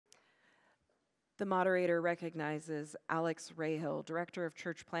The moderator recognizes Alex Rahill, Director of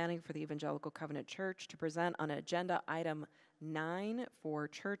Church Planning for the Evangelical Covenant Church, to present on agenda item 9 for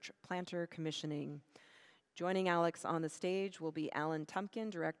Church Planter Commissioning. Joining Alex on the stage will be Alan Tumpkin,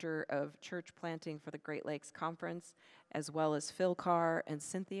 Director of Church Planting for the Great Lakes Conference, as well as Phil Carr and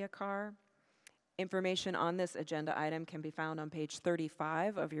Cynthia Carr. Information on this agenda item can be found on page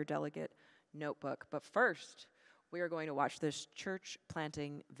 35 of your delegate notebook. But first, we are going to watch this church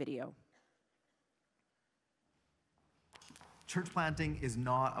planting video. Church planting is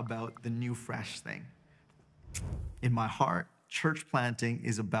not about the new, fresh thing. In my heart, church planting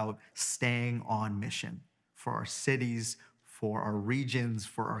is about staying on mission for our cities, for our regions,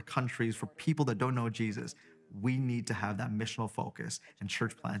 for our countries, for people that don't know Jesus. We need to have that missional focus, and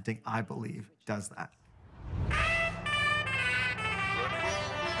church planting, I believe, does that.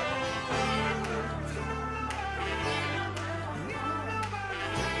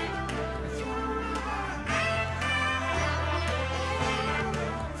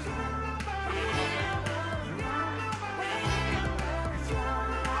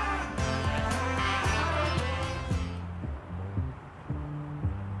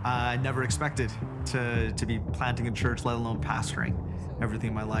 I never expected to be planting a church, let alone pastoring. Everything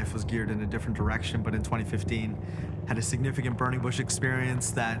in my life was geared in a different direction, but in 2015, had a significant burning bush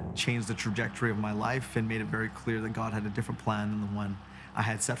experience that changed the trajectory of my life and made it very clear that God had a different plan than the one I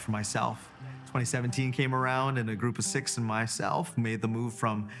had set for myself. 2017 came around, and a group of 6 and myself made the move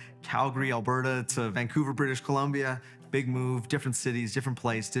from Calgary, Alberta to Vancouver, British Columbia. Big move, different cities, different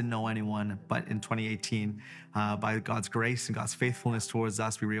place, didn't know anyone. But in 2018, by God's grace and God's faithfulness towards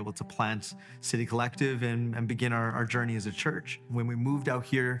us, we were able to plant City Collective and begin our journey as a church. When we moved out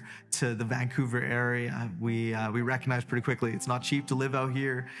here to the Vancouver area, we recognized pretty quickly it's not cheap to live out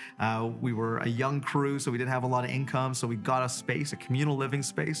here. We were a young crew, so we didn't have a lot of income. So we got a space, a communal living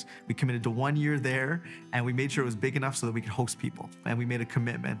space. We committed to 1 year there, and we made sure it was big enough so that we could host people. And we made a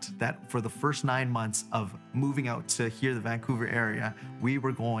commitment that for the first 9 months of moving out to here, the Vancouver area, we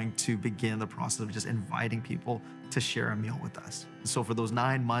were going to begin the process of just inviting people to share a meal with us. So for those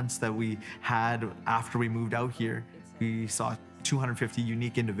 9 months that we had after we moved out here, we saw 250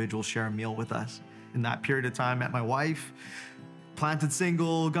 unique individuals share a meal with us. In that period of time, met my wife, planted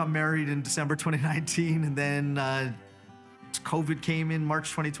single, got married in December 2019, and then COVID came in March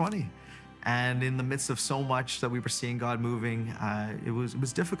 2020. And in the midst of so much that we were seeing God moving, it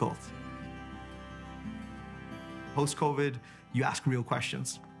was difficult. Post-COVID, you ask real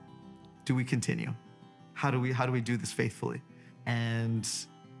questions. Do we continue? How do we do this faithfully? And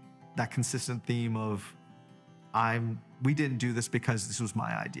that consistent theme of, we didn't do this because this was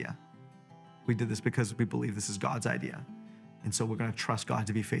my idea. We did this because we believe this is God's idea. And so we're going to trust God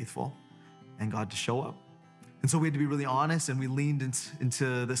to be faithful and God to show up. And so we had to be really honest, and we leaned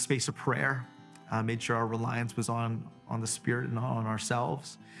into the space of prayer, made sure our reliance was on the Spirit and not on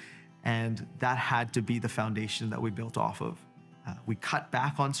ourselves. And that had to be the foundation that we built off of. We cut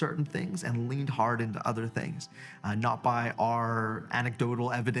back on certain things and leaned hard into other things, not by our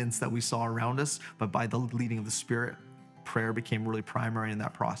anecdotal evidence that we saw around us, but by the leading of the Spirit. Prayer became really primary in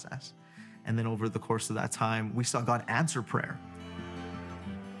that process. And then over the course of that time, we saw God answer prayer.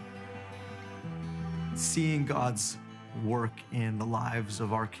 Seeing God's work in the lives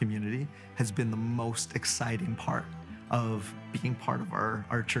of our community has been the most exciting part of being part of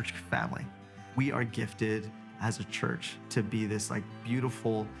our church family. We are gifted as a church to be this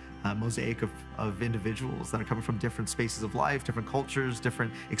beautiful mosaic of individuals that are coming from different spaces of life, different cultures,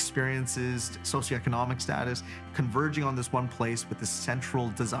 different experiences, socioeconomic status, converging on this one place with this central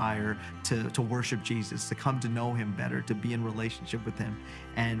desire to worship Jesus, to come to know him better, to be in relationship with him.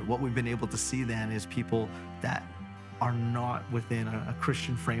 And what we've been able to see then is people that are not within a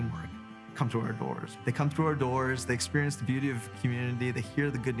Christian framework come to our doors. They come through our doors, they experience the beauty of community, they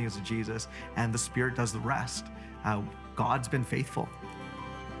hear the good news of Jesus, and the Spirit does the rest. God's been faithful.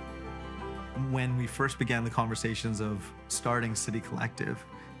 When we first began the conversations of starting City Collective,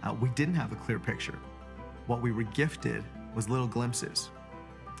 we didn't have a clear picture. What we were gifted was little glimpses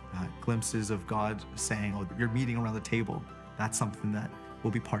of God saying, oh, you're meeting around the table. That's something that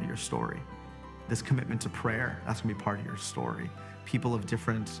will be part of your story. This commitment to prayer, that's gonna be part of your story. People of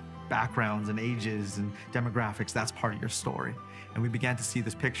different backgrounds and ages and demographics, that's part of your story. And we began to see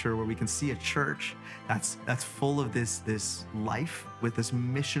this picture where we can see a church that's full of this life with this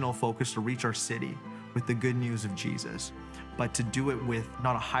missional focus to reach our city with the good news of Jesus, but to do it with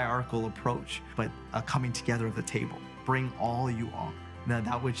not a hierarchical approach, but a coming together of the table. Bring all you are. Now,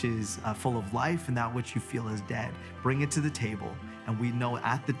 that which is full of life and that which you feel is dead, bring it to the table. And we know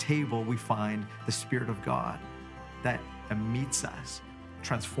at the table we find the Spirit of God that meets us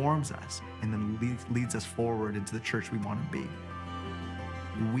transforms us, and then leads us forward into the church we want to be.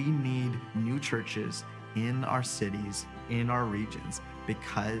 We need new churches in our cities, in our regions,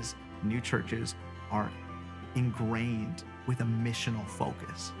 because new churches are ingrained with a missional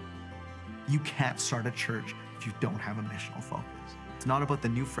focus. You can't start a church if you don't have a missional focus. It's not about the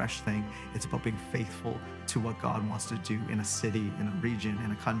new, fresh thing. It's about being faithful to what God wants to do in a city, in a region,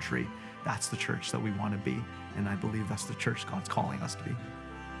 in a country. That's the church that we want to be. And I believe that's the church God's calling us to be.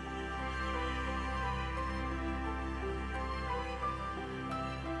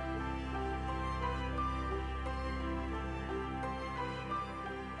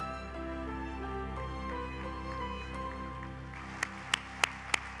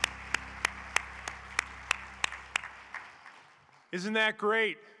 Isn't that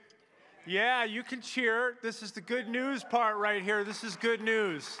great? Yeah, you can cheer. This is the good news part right here. This is good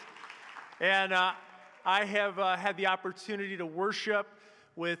news. And I have had the opportunity to worship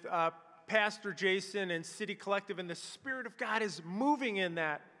with Pastor Jason and City Collective, and the Spirit of God is moving in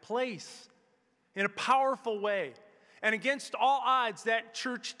that place in a powerful way. And against all odds, that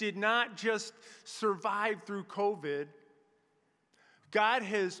church did not just survive through COVID. God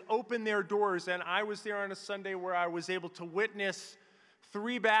has opened their doors, and I was there on a Sunday where I was able to witness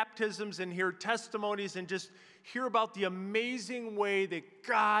 3 baptisms and hear testimonies and just hear about the amazing way that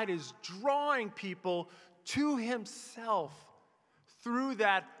God is drawing people to himself through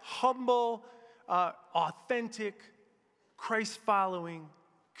that humble, authentic, Christ-following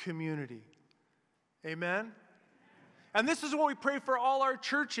community. Amen? And this is what we pray for all our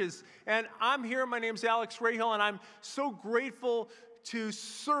churches. And I'm here, my name's Alex Rahill, and I'm so grateful to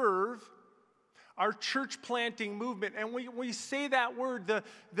serve our church planting movement. And we say that word,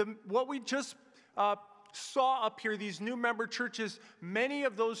 what we just saw up here, these new member churches, many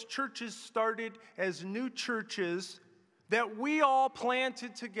of those churches started as new churches that we all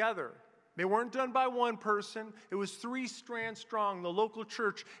planted together. They weren't done by one person. It was 3 strands strong, the local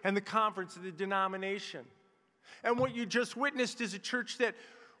church and the conference of the denomination. And what you just witnessed is a church that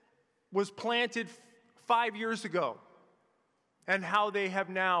was planted 5 years ago, and how they have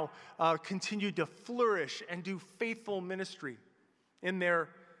now continued to flourish and do faithful ministry in their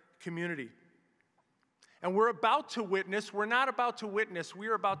community. And we're about to witness, we're not about to witness,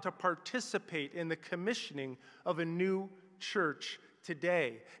 we're about to participate in the commissioning of a new church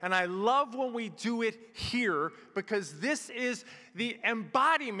today. And I love when we do it here, because this is the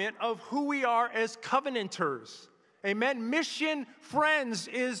embodiment of who we are as covenanters. Amen. Mission Friends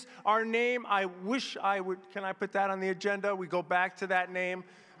is our name. I wish I would, can I put that on the agenda? We go back to that name.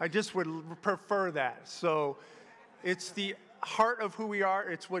 I just would prefer that. So it's the heart of who we are.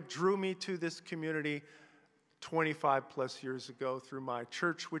 It's what drew me to this community 25 plus years ago through my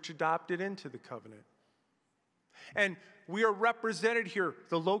church, which adopted into the covenant. And we are represented here,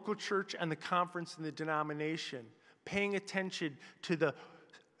 the local church and the conference and the denomination, paying attention to the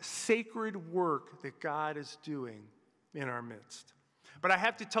sacred work that God is doing in our midst. But I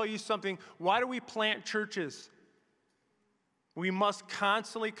have to tell you something. Why do we plant churches? We must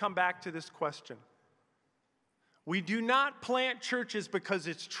constantly come back to this question. We do not plant churches because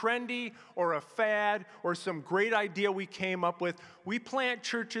it's trendy or a fad or some great idea we came up with. We plant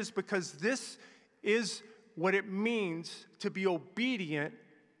churches because this is what it means to be obedient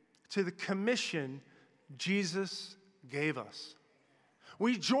to the commission Jesus gave us.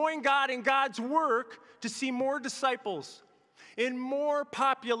 We join God in God's work to see more disciples in more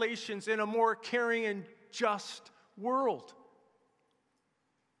populations in a more caring and just world.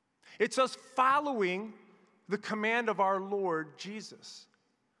 It's us following the command of our Lord Jesus,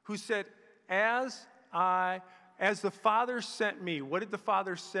 who said, as the Father sent me. What did the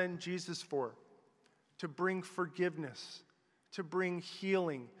Father send Jesus for? To bring forgiveness, to bring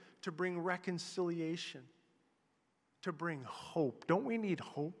healing, to bring reconciliation, to bring hope. Don't we need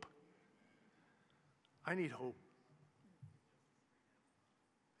hope? I need hope.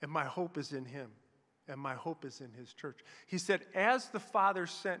 And my hope is in him. And my hope is in his church. He said, as the Father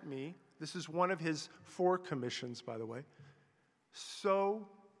sent me, this is one of his 4 commissions, by the way. So,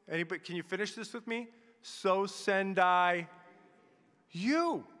 anybody, can you finish this with me? So send I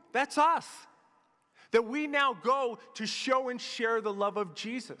you. That's us. That we now go to show and share the love of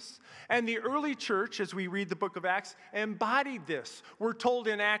Jesus. And the early church, as we read the book of Acts, embodied this. We're told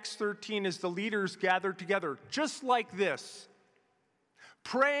in Acts 13 as the leaders gathered together, just like this,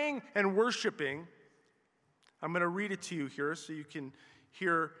 praying and worshiping. I'm going to read it to you here so you can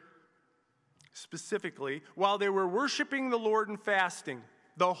hear specifically. While they were worshiping the Lord and fasting,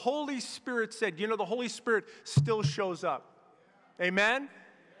 the Holy Spirit said, you know, the Holy Spirit still shows up. Amen?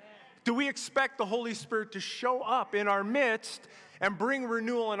 Do we expect the Holy Spirit to show up in our midst and bring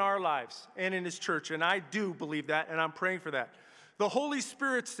renewal in our lives and in his church. And I do believe that, and I'm praying for that. The Holy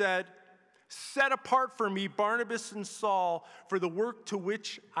Spirit said, set apart for me Barnabas and Saul for the work to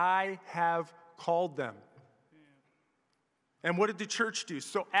which I have called them. And what did the church do?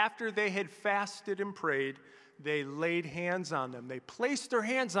 So after they had fasted and prayed, they laid hands on them. They placed their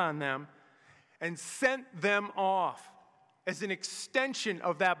hands on them and sent them off as an extension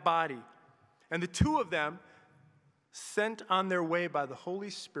of that body. And the two of them, sent on their way by the Holy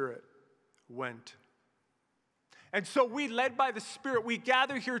Spirit, went. And so we, led by the Spirit, we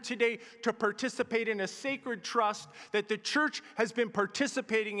gather here today to participate in a sacred trust that the church has been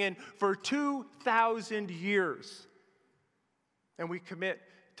participating in for 2,000 years. And we commit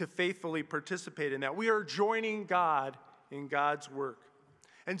to faithfully participate in that. We are joining God in God's work.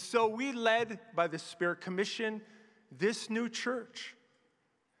 And so we, led by the Spirit, commission this new church.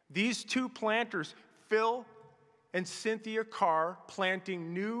 These two planters, Phil and Cynthia Carr,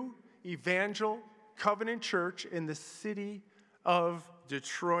 planting New Evangelical Covenant Church in the city of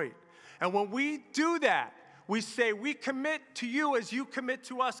Detroit. And when we do that, we say we commit to you as you commit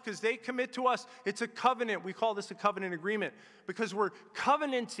to us, because they commit to us. It's a covenant. We call this a covenant agreement because we're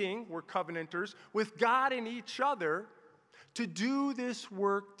covenanting, we're covenanters with God and each other to do this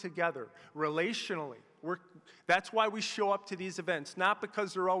work together relationally. That's why we show up to these events, not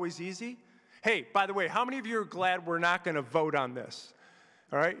because they're always easy. Hey, by the way, how many of you are glad we're not going to vote on this?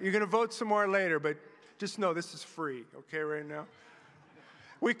 All right? You're going to vote some more later, but just know this is free, okay, right now?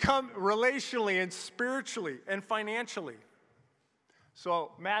 We come relationally and spiritually and financially.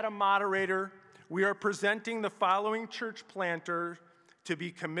 So, Madam Moderator, we are presenting the following church planter to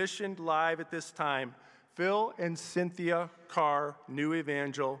be commissioned live at this time. Phil and Cynthia Carr, New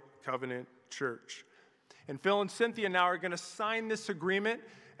Evangel Covenant Church. And Phil and Cynthia now are going to sign this agreement.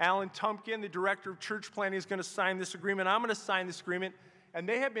 Alan Tumpkin, the director of church planning, is going to sign this agreement. I'm going to sign this agreement. And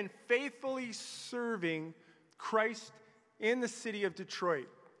they have been faithfully serving Christ in the city of Detroit,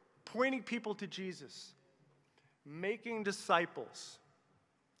 pointing people to Jesus, making disciples,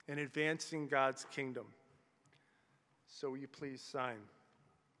 and advancing God's kingdom. So will you please sign?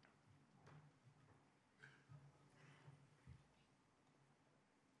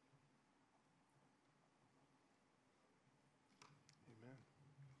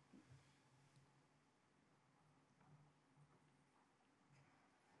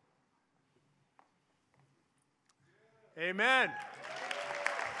 Amen.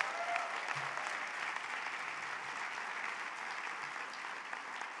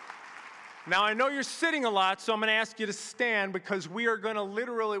 Now, I know you're sitting a lot, so I'm going to ask you to stand because we're going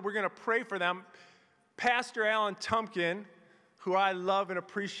to pray for them. Pastor Alan Tumpkin, who I love and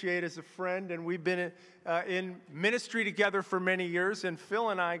appreciate as a friend, and we've been in ministry together for many years, and Phil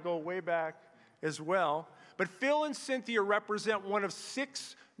and I go way back as well. But Phil and Cynthia represent one of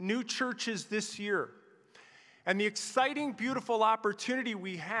 6 new churches this year. And the exciting, beautiful opportunity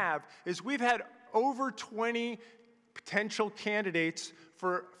we have is we've had over 20 potential candidates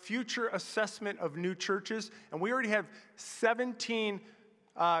for future assessment of new churches, and we already have 17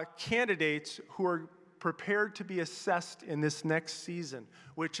 candidates who are prepared to be assessed in this next season,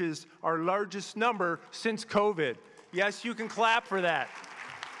 which is our largest number since COVID. Yes, you can clap for that.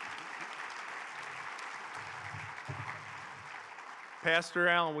 Pastor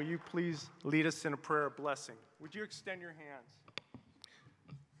Allen, will you please lead us in a prayer of blessing? Would you extend your hands?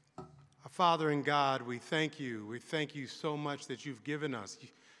 Our Father in God, we thank you. We thank you so much that you've given us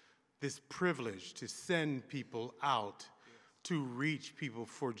this privilege to send people out to reach people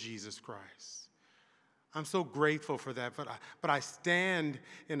for Jesus Christ. I'm so grateful for that, but I stand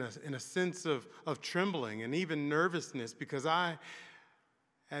in a sense of trembling and even nervousness because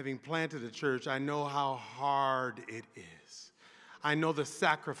having planted a church, I know how hard it is. I know the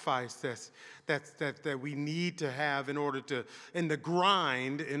sacrifice that we need to have in the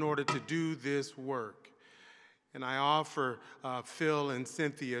grind in order to do this work. And I offer Phil and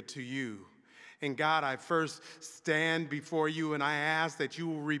Cynthia to you. And God, I first stand before you and I ask that you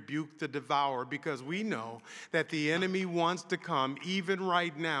will rebuke the devourer, because we know that the enemy wants to come even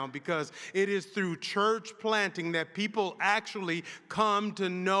right now, because it is through church planting that people actually come to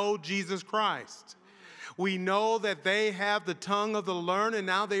know Jesus Christ. We know that they have the tongue of the learned, and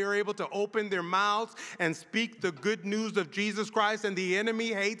now they are able to open their mouths and speak the good news of Jesus Christ, and the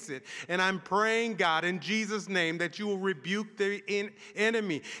enemy hates it. And I'm praying, God, in Jesus' name, that you will rebuke the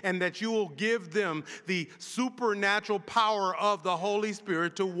enemy and that you will give them the supernatural power of the Holy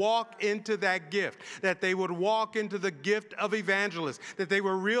Spirit to walk into that gift, that they would walk into the gift of evangelist, that they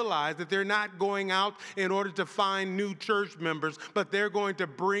will realize that they're not going out in order to find new church members, but they're going to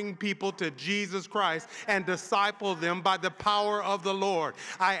bring people to Jesus Christ and disciple them by the power of the Lord.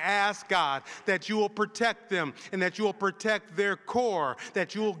 I ask, God, that you will protect them and that you will protect their core,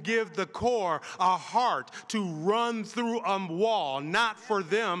 that you will give the core a heart to run through a wall, not for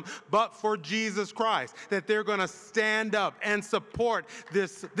them, but for Jesus Christ, that they're going to stand up and support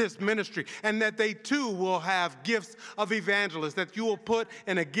this ministry, and that they too will have gifts of evangelists, that you will put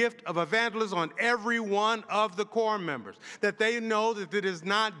in a gift of evangelist on every one of the core members, that they know that it is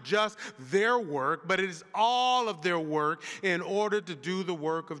not just their work, but it is all of their work in order to do the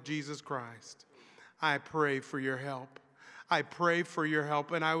work of Jesus Christ. I pray for your help. I pray for your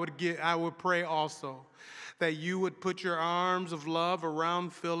help, and I would pray also that you would put your arms of love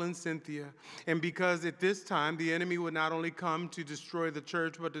around Phil and Cynthia. And because at this time, the enemy would not only come to destroy the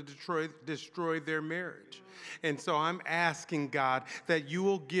church, but to destroy their marriage. And so I'm asking, God, that you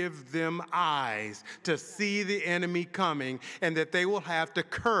will give them eyes to see the enemy coming, and that they will have the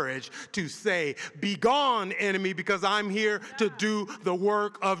courage to say, "Be gone, enemy, because I'm here to do the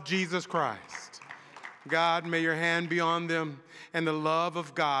work of Jesus Christ." God, may your hand be on them, and the love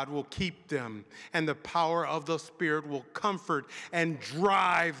of God will keep them, and the power of the Spirit will comfort and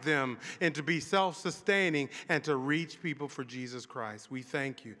drive them and to be self-sustaining and to reach people for Jesus Christ. We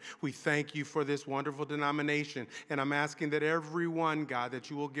thank you. We thank you for this wonderful denomination, and I'm asking that everyone, God,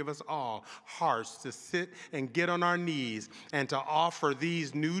 that you will give us all hearts to sit and get on our knees and to offer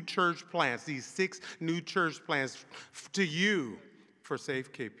these new church plants, these 6 new church plants to you for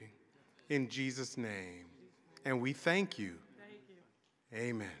safekeeping. In Jesus' name. And we thank you. Thank you.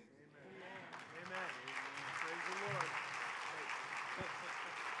 Amen. Amen. Praise the Lord.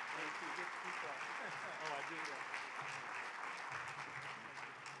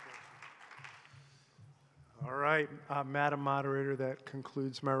 All right, Madam Moderator, that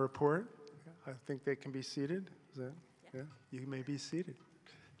concludes my report. I think they can be seated. Is that? Yeah. You may be seated.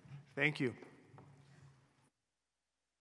 Thank you.